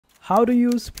How to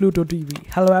use Pluto TV.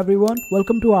 Hello everyone,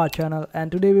 welcome to our channel, and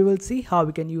today we will see how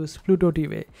we can use Pluto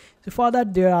TV. So for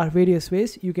that there are various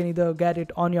ways. You can either get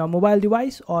it on your mobile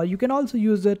device or you can also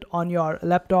use it on your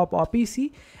laptop or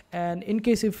PC. And in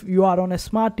case if you are on a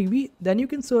smart TV, then you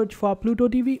can search for Pluto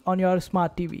TV on your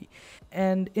smart TV.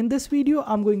 And in this video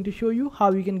I'm going to show you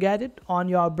how you can get it on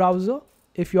your browser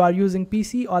if you are using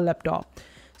PC or laptop.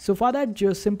 So for that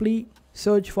just simply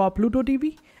search for Pluto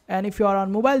TV. And if you are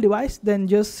on mobile device, then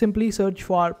just simply search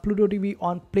for Pluto TV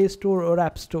on Play Store or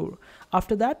App Store.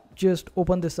 After that, just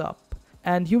open this up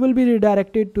and you will be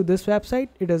redirected to this website.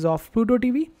 It is of Pluto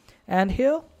TV, and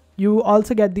here you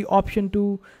also get the option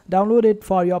to download it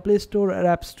for your Play Store or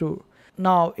App Store.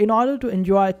 Now, in order to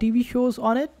enjoy TV shows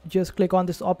on it, just click on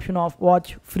this option of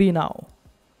Watch Free Now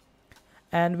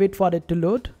and wait for it to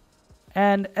load.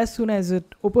 And as soon as it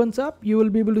opens up, you will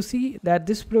be able to see that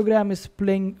this program is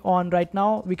playing on right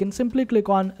now. We can simply click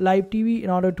on live TV in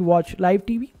order to watch live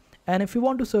TV. And if you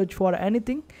want to search for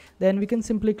anything, then we can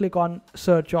simply click on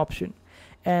search option.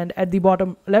 And at the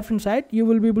bottom left hand side, you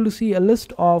will be able to see a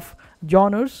list of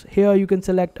genres. Here you can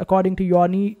select according to your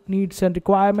needs and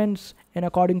requirements and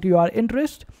according to your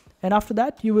interest. And after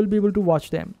that, you will be able to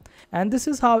watch them. And this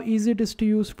is how easy it is to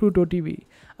use Pluto TV.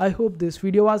 I hope this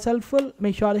video was helpful.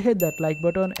 Make sure to hit that like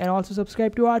button and also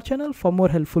subscribe to our channel for more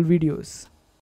helpful videos.